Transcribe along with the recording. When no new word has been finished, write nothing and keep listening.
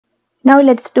Now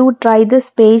let's try this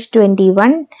page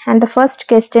 21, and the first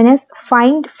question is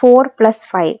find 4 plus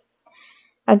 5.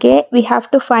 Okay, we have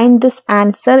to find this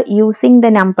answer using the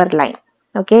number line.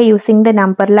 Okay, using the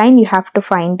number line you have to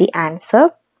find the answer.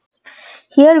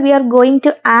 Here we are going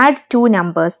to add two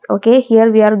numbers. Okay,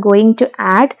 here we are going to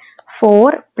add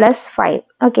 4 plus 5.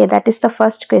 Okay, that is the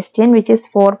first question, which is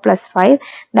 4 plus 5.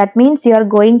 That means you are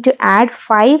going to add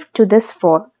 5 to this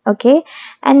 4. Okay,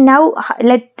 and now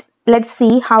let's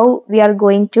see how we are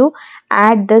going to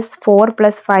add this 4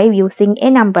 plus 5 using a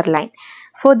number line.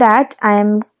 For that I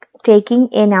am taking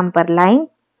a number line.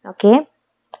 Okay,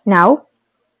 now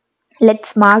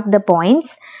let's mark the points.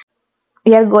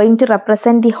 We are going to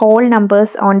represent the whole numbers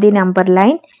on the number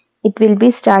line. It will be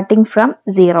starting from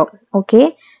 0.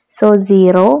 Okay, so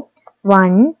 0,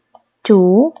 1,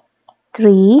 2,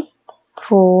 3,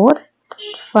 4,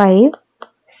 5,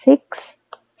 6,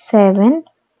 7,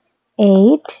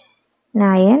 8,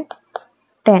 9,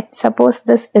 10. Suppose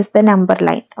this is the number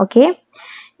line. Okay,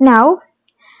 now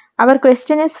our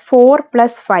question is 4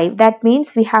 plus 5. That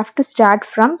means we have to start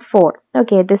from 4.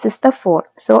 Okay, this is the 4.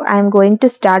 So I am going to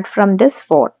start from this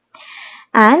 4.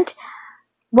 And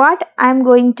what I am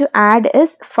going to add is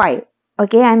 5.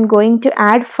 Okay, I am going to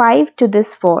add 5 to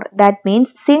this 4. That means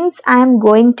since I am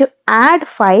going to add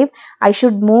 5, I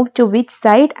should move to which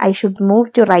side? I should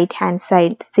move to right hand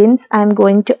side. Since I am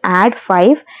going to add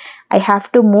 5, I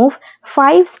have to move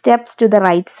 5 steps to the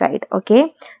right side.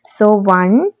 Okay, so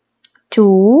 1,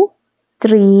 2,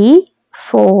 3,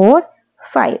 4,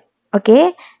 5.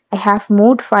 Okay, I have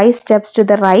moved 5 steps to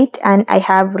the right and I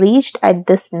have reached at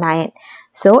this 9.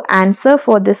 So answer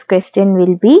for this question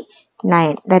will be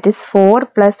 9. That is 4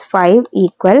 plus 5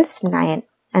 equals 9.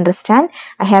 Understand?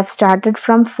 I have started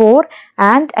from 4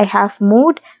 and I have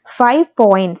moved 5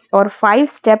 points or 5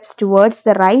 steps towards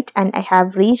the right and I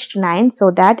have reached 9.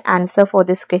 So that answer for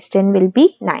this question will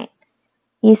be 9.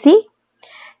 Easy?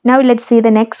 Now let's see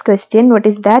the next question. What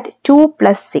is that? 2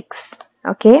 plus 6.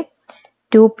 Okay,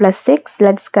 2 plus 6.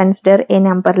 Let's consider a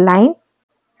number line.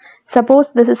 Suppose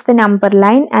this is the number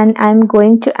line and I am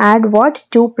going to add what?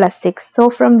 2 plus 6. So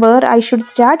from where I should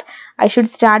start? I should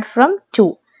start from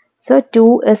 2. So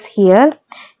 2 is here.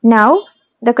 Now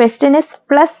the question is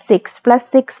plus 6. Plus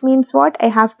 6 means what? I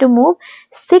have to move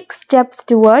 6 steps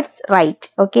towards right.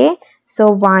 Okay, so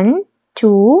 1,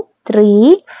 2,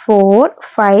 3, 4,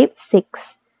 5, 6.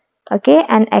 Okay,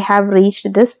 and I have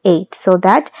reached this 8. So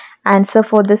that answer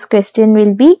for this question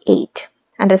will be 8.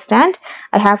 Understand?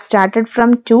 I have started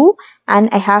from 2 and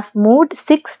I have moved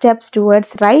 6 steps towards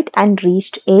right and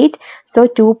reached 8. So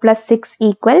 2 plus 6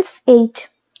 equals 8.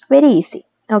 Very easy.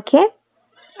 Okay.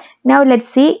 Now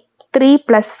let's see 3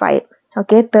 plus 5.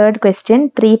 Okay, third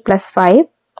question, 3 plus 5.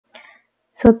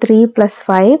 So 3 plus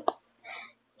 5.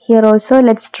 Here also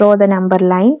let's draw the number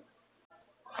line.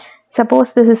 Suppose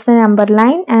this is the number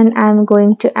line and I am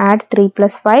going to add 3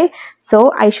 plus 5.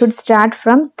 So I should start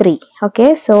from 3.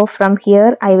 Okay, so from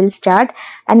here I will start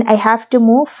and I have to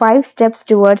move 5 steps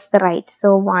towards the right.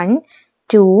 So 1,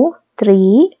 2,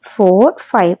 3, 4,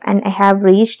 5 and I have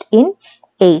reached in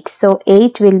 8. So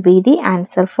 8 will be the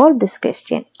answer for this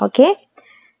question. Okay,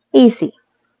 easy.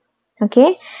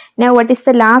 Okay, now what is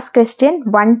the last question?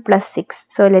 1 plus 6.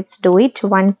 So let's do it.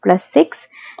 1 plus 6.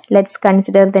 Let's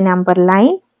consider the number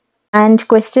line. And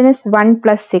question is 1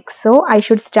 plus 6. So I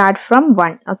should start from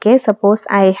 1. Okay, suppose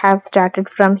I have started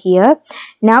from here.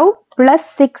 Now plus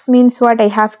 6 means what? I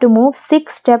have to move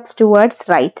 6 steps towards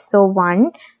right. So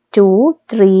 1, 2,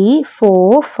 3,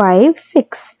 4, 5,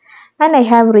 6. And I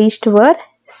have reached where?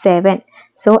 7.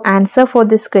 So answer for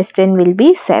this question will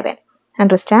be 7.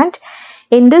 Understand?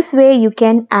 In this way you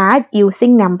can add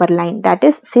using number line. That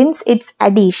is, since it's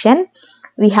addition,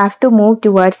 we have to move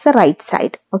towards the right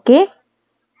side. Okay.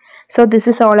 So this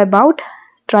is all about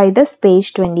try this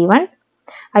page 21.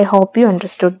 I hope you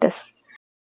understood this.